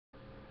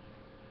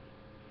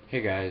Hey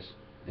guys,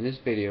 in this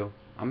video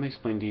I'm going to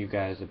explain to you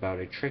guys about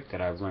a trick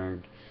that I've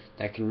learned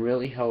that can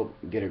really help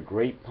get a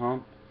great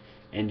pump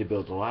and to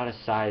build a lot of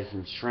size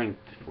and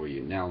strength for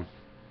you. Now,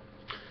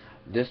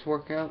 this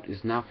workout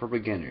is not for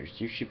beginners.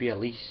 You should be at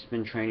least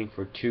been training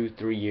for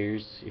 2-3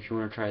 years if you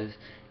want to try this.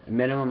 A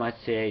minimum, I'd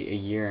say a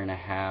year and a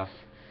half,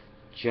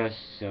 just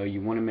so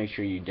you want to make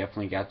sure you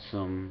definitely got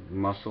some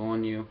muscle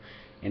on you.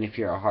 And if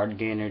you're a hard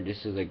gainer,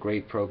 this is a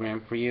great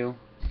program for you.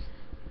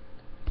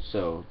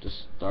 So to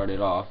start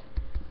it off,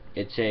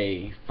 it's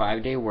a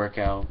 5-day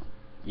workout.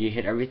 You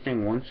hit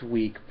everything once a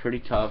week, pretty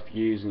tough.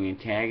 You're using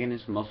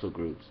antagonist muscle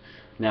groups.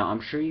 Now,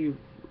 I'm sure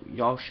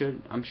y'all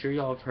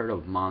have heard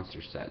of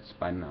monster sets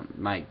by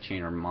Mike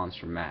Chain or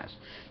Monster Mass.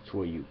 It's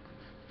where you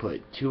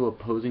put two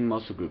opposing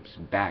muscle groups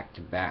back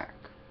to back.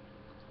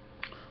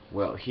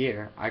 Well,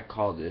 here I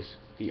call this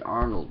the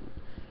Arnold.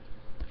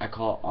 I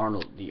call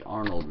Arnold the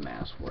Arnold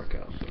Mass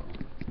workout. So.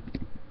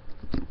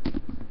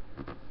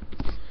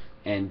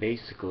 And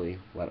basically,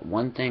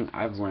 one thing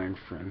I've learned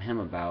from him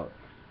about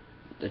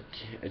the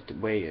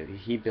way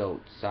he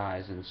built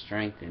size and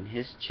strength in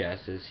his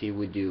chest is he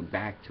would do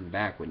back to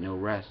back with no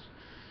rest.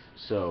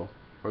 So,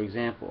 for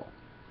example,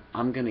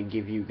 I'm gonna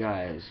give you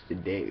guys the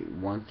day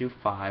 1 through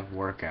 5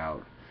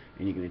 workout,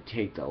 and you're gonna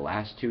take the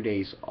last 2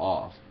 days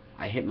off.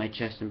 I hit my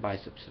chest and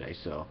biceps today,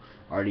 so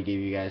I already gave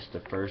you guys the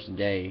first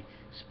day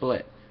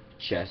split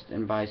chest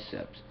and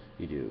biceps.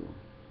 You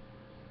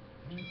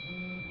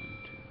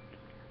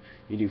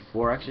do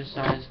 4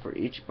 exercises for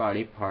each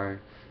body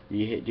part.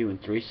 You hit doing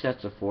 3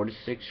 sets of 4 to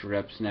 6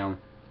 reps. Now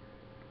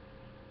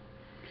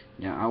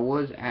I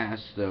was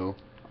asked though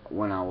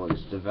when I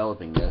was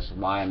developing this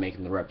why I'm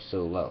making the reps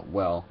so low.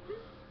 Well,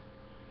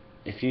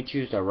 if you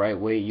choose the right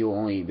weight, you'll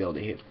only be able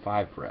to hit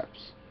 5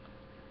 reps,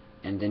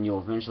 and then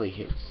you'll eventually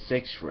hit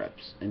 6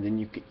 reps, and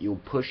then you'll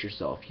push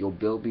yourself.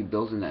 You'll be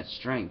building that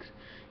strength,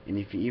 and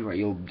if you eat right,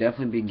 you'll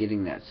definitely be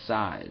getting that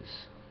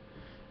size.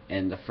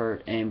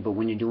 But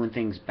when you're doing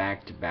things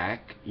back to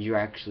back, you're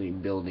actually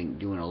doing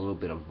a little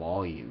bit of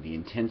volume. The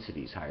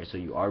intensity is higher, so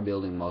you are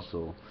building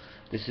muscle.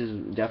 This is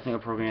definitely a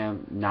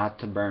program not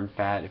to burn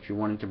fat. If you're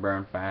wanting to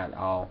burn fat,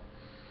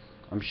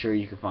 I'm sure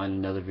you can find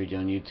another video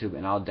on YouTube,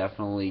 and I'll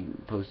definitely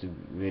post a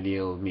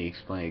video of me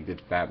explaining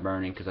good fat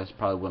burning, because that's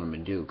probably what I'm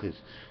gonna do. Because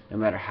no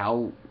matter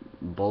how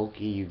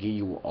bulky you get,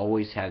 you will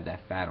always have that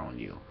fat on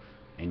you,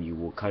 and you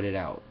will cut it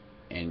out,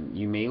 and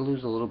you may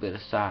lose a little bit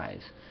of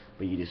size.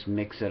 But you just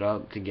mix it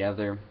up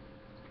together,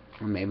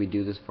 and maybe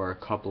do this for a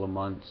couple of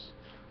months,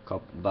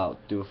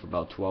 do it for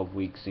about 12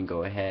 weeks, and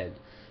go ahead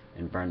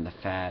and burn the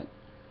fat.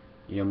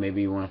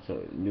 Maybe you want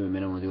to do a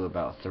minimum, do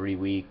about 3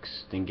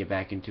 weeks, then get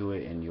back into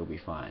it, and you'll be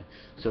fine.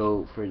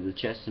 So for the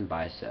chest and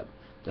bicep,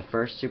 the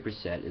first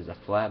superset is a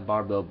flat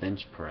barbell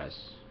bench press,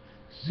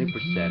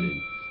 supersetted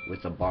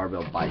with a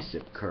barbell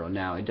bicep curl.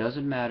 Now it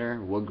doesn't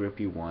matter what grip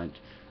you want,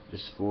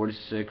 just 4 to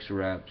 6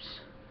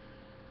 reps.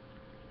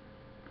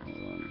 Hold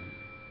on.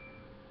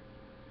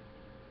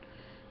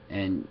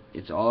 And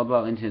it's all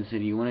about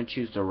intensity. You want to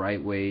choose the right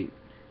weight.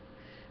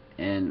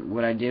 And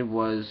what I did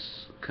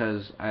was,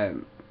 because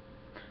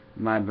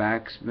my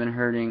back's been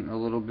hurting a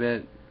little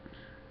bit,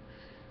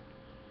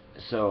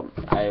 so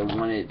I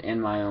wanted,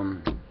 and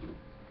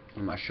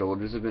my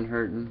shoulders have been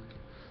hurting,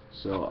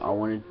 so I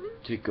wanted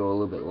to go a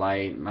little bit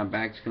light. My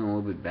back's feeling a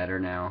little bit better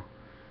now,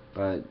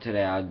 but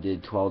today I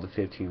did 12 to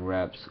 15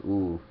 reps.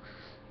 Ooh,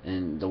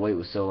 and the weight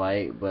was so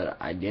light, but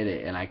I did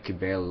it, and I could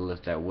barely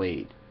lift that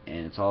weight.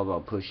 And it's all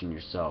about pushing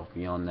yourself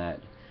beyond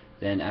that.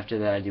 Then after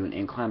that, I do an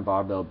incline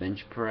barbell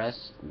bench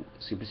press,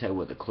 superset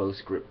with a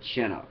close grip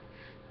chin up.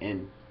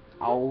 And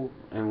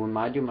when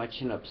I do my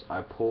chin ups,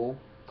 I pull,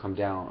 come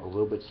down a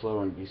little bit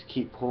slower, and just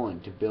keep pulling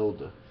to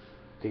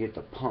get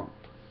the pump.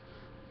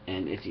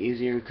 And it's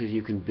easier because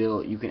you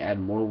can add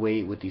more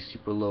weight with these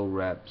super low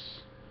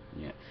reps.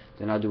 Yeah.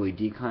 Then I'll do a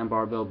decline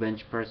barbell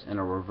bench press and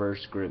a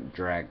reverse grip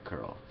drag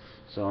curl.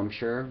 So I'm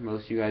sure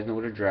most of you guys know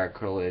what a drag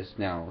curl is.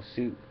 Now,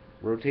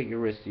 rotate your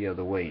wrist the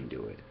other way and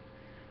do it.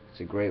 It's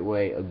a great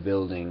way of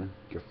building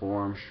your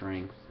forearm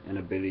strength and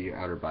a bit of your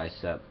outer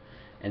bicep.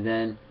 And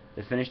then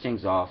to finish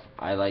things off,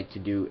 I like to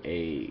do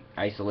a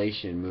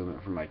isolation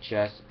movement for my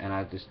chest, and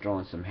I just throw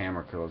in some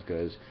hammer curls,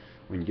 because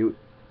when you do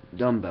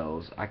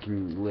dumbbells, I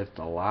can lift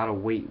a lot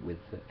of weight with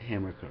the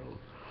hammer curls.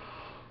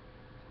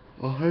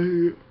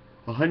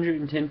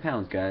 110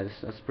 pounds, guys.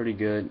 That's pretty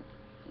good.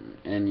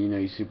 And you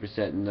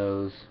supersetting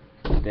those.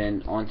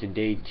 Then on to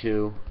day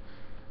 2.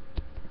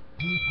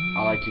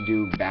 I like to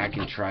do back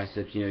and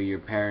triceps. You're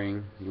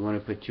pairing. You want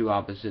to put 2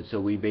 opposites, so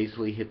we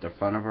basically hit the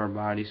front of our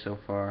body so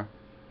far.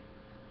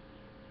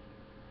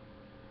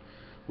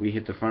 We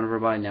hit the front of our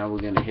body. Now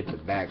we're going to hit the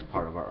back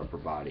part of our upper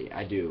body.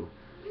 I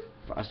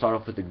start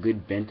off with a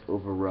good bent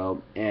over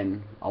row,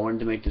 and I wanted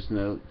to make this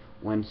note: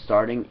 when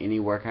starting any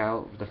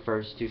workout, the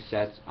first 2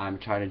 sets I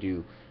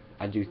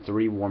do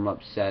 3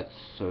 warm-up sets,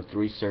 so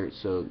 3 sets.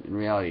 So in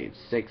reality, it's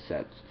 6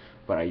 sets.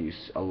 But I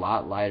use a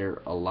lot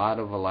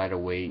of a lighter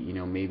weight.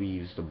 Maybe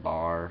use the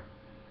bar.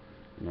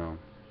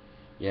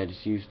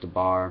 Just use the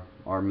bar,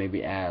 or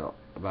maybe add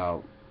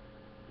about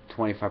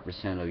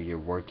 25% of your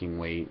working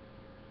weight,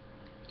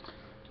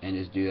 and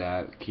just do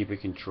that. Keep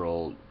it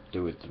controlled.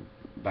 Do it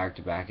back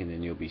to back, and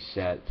then you'll be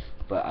set.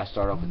 But I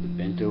start off with the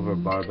bent over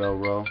barbell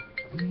row.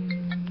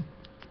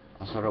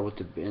 I'll start out with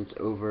the bent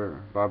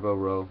over barbell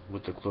row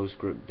with the close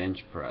grip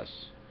bench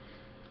press,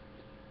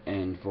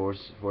 and 4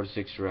 to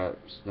 6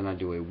 reps. Then I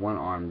do a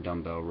 1-arm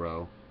dumbbell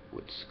row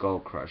with skull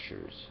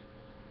crushers.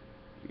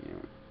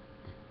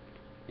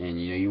 And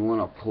you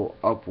want to pull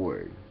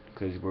upward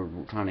because we're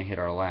trying to hit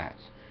our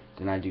lats.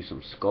 Then I do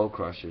some skull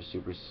crushers,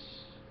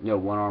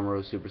 1-arm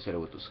row supersetted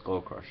with the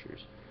skull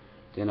crushers.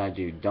 Then I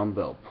do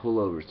dumbbell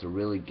pullovers to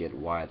really get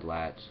wide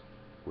lats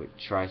with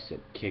tricep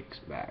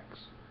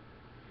kickbacks.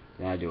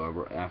 Then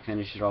I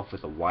finish it off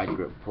with a wide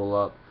grip pull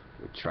up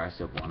with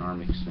tricep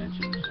 1-arm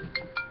extensions.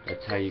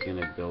 That's how you're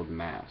gonna build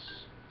mass.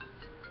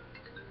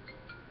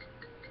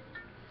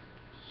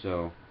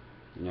 So,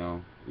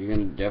 you're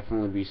gonna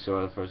definitely be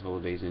sore the first couple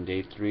of days. And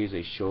day 3 is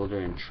a shoulder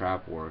and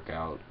trap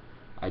workout.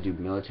 I do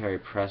military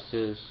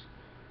presses.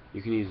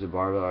 You can use the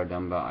barbell or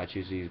dumbbell. I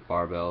choose to use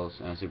barbells,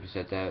 and I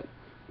superset that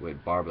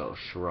with barbell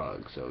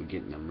shrugs. So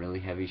getting them really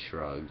heavy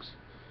shrugs.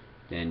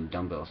 Then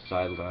dumbbell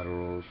side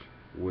laterals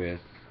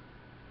with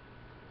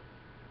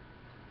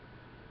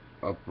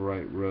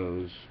upright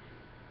rows,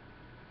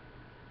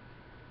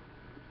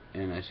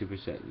 and I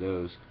superset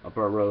those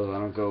upright rows. I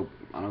don't go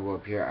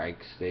up here. I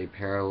stay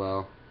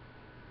parallel.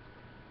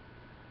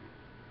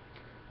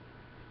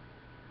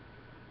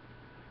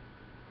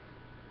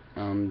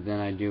 Then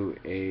I do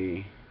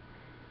a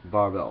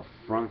barbell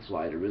front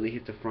fly to really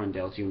hit the front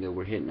delts. Even though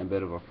we're hitting a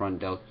bit of a front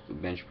delt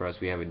bench press,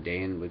 we have a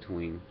day in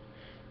between.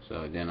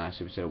 So then I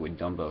superset it with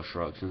dumbbell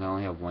shrugs. Since I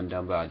only have one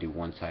dumbbell, I do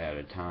one side at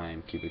a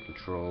time. Keep it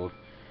controlled.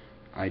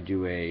 I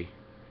do a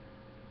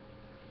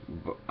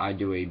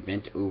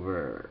bent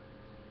over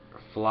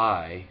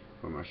fly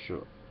from a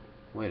short.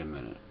 Wait a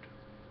minute.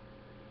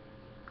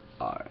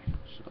 Alright,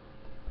 so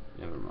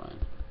never mind.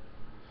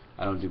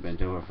 I don't do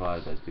bent over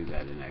flies. Let's do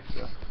that in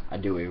extra. I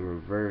do a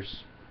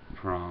reverse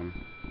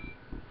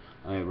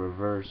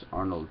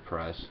Arnold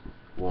press.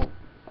 Well,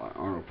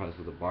 Arnold press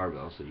with a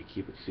barbell, so you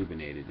keep it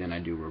supinated. Then I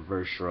do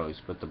reverse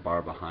shrugs. Put the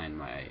bar behind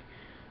my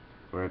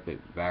rip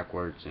it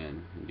backwards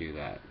and do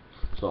that.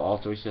 So all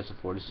 3 sets of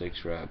 4 to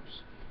 6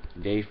 reps.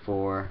 Day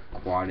 4,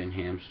 quad and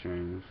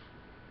hamstrings.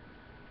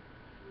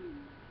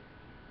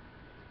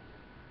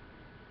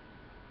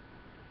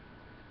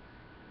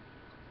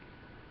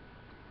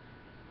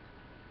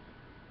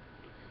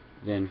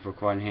 Then for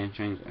quad and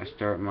hamstrings, I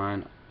start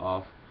mine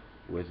off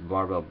with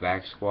barbell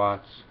back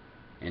squats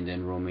and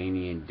then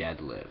Romanian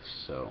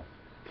deadlifts. So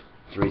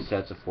 3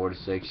 sets of 4 to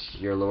 6.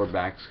 Your lower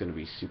back's going to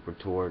be super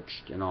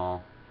torched and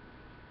all.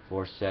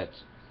 4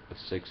 sets of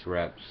 6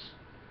 reps.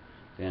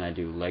 Then I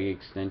do leg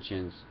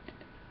extensions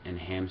and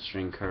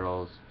hamstring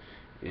curls.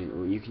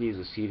 And you can use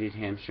a seated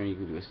hamstring, you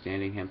can do a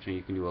standing hamstring,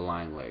 you can do a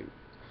lying leg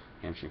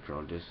hamstring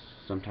curl, just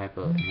some type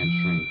of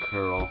hamstring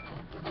curl.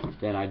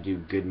 Then I do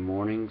good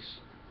mornings.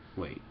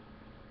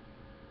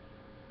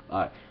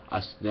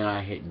 Then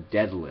I hit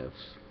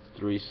deadlifts.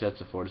 3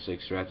 sets of 4 to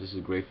 6 reps. This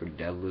is great for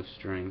deadlift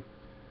strength.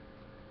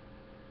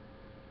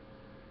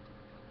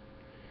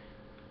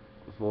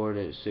 4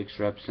 to 6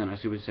 reps, and I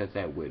superset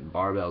that with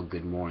barbell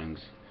good mornings.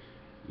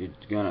 You're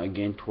gonna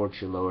again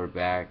torch your lower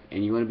back,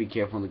 and you want to be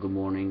careful in the good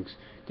mornings.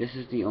 This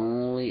is the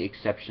only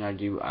exception I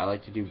do. I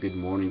like to do good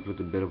mornings with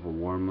a bit of a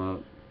warm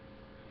up,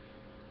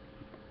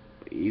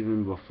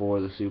 even before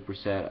the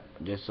superset,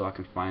 just so I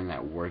can find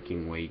that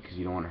working weight, because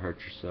you don't want to hurt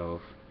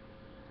yourself.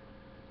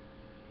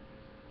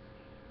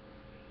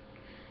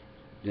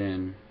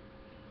 Then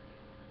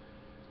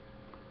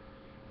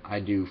I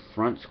do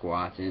front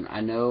squats, and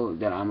I know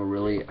that I'm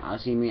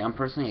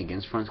personally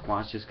against front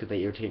squats just because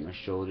they irritate my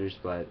shoulders,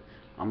 but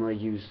I'm going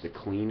to use the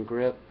clean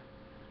grip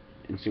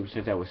and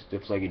superset that with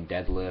stiff-legged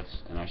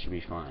deadlifts, and I should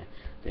be fine.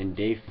 Then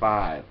day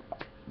 5,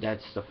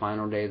 that's the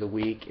final day of the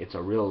week. It's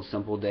a real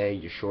simple day.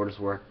 Your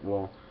shortest work,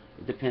 well,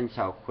 it depends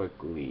how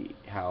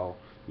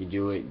you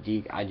do it.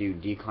 I do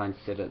decline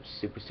sit-ups,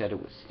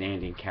 supersetted with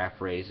standing calf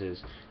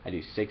raises. I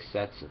do 6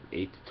 sets of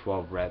 8 to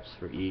 12 reps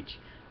for each.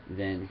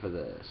 Then for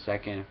the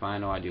second and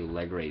final, I do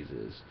leg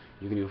raises.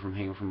 You can do it from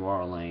hanging from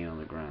bar or laying on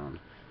the ground.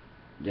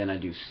 Then I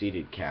do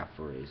seated calf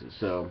raises.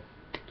 So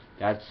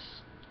that's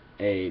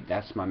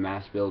my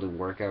mass building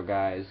workout,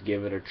 guys.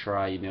 Give it a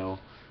try. You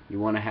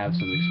want to have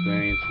some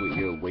experience with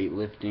your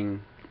weightlifting,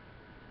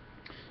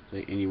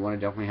 and you want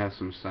to definitely have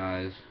some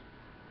size.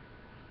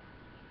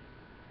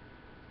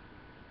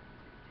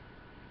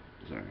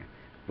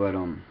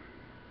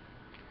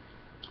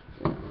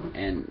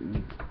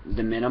 And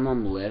the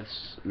minimum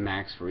lifts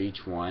max for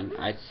each one,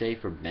 I'd say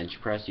for bench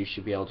press you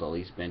should be able to at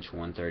least bench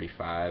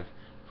 135.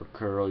 For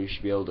curl, you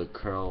should be able to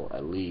curl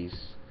at least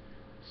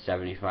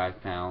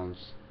 75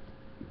 pounds.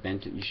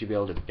 You should be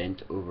able to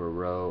bent over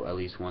row at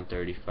least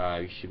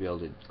 135. You should be able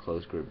to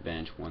close grip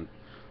bench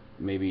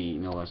maybe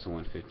no less than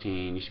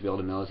 115. You should be able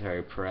to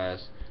military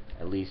press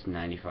at least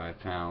 95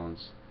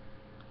 pounds.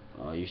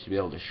 You should be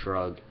able to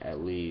shrug at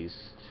least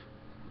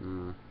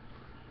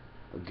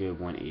a good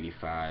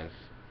 185.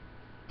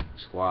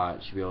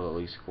 Squat, should be able to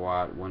at least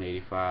squat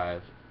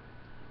 185.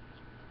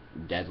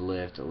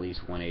 Deadlift at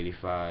least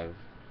 185.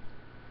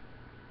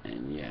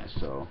 And yeah,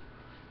 so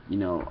you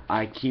know,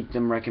 I keep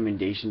them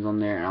recommendations on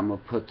there, and I'm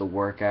gonna put the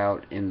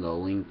workout in the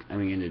link,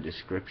 in the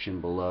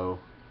description below.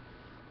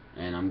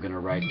 And I'm gonna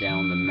write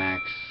down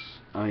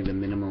the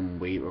minimum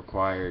weight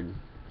required.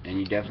 And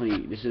you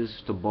definitely, this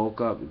is to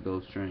bulk up and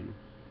build strength.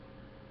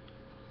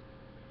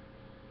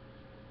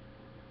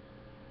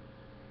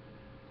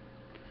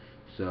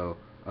 So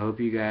I hope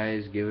you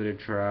guys give it a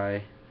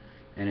try,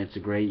 and it's a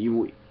great.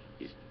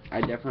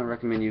 I definitely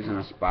recommend using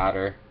a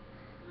spotter.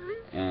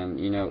 And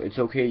you know, it's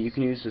okay, you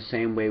can use the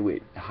same way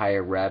with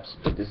higher reps,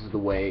 but this is the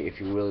way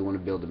if you really want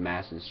to build the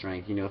mass and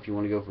strength. You know, if you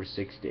want to go for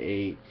 6 to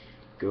 8,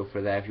 go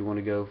for that. If you want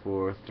to go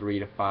for 3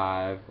 to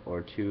 5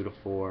 or 2 to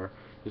 4,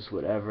 just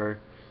whatever.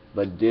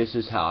 But this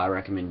is how I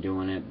recommend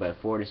doing it. But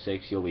 4 to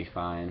 6, you'll be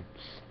fine.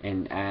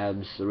 And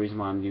abs, the reason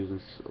why I'm using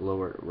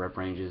lower rep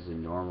ranges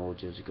than normal,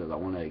 just because I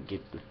want to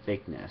get the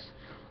thickness.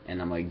 And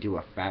I'm going to do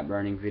a fat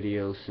burning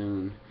video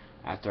soon.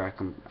 After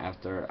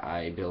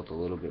I built a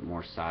little bit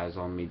more size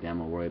on me, then I'm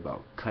gonna worry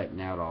about cutting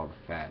out all the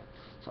fat.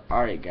 So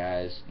alright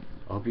guys,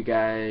 I hope you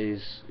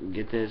guys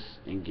get this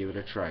and give it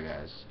a try,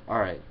 guys.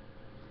 Alright,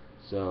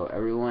 so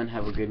everyone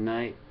have a good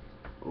night.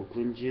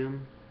 Oakland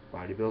Gym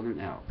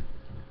Bodybuilding out.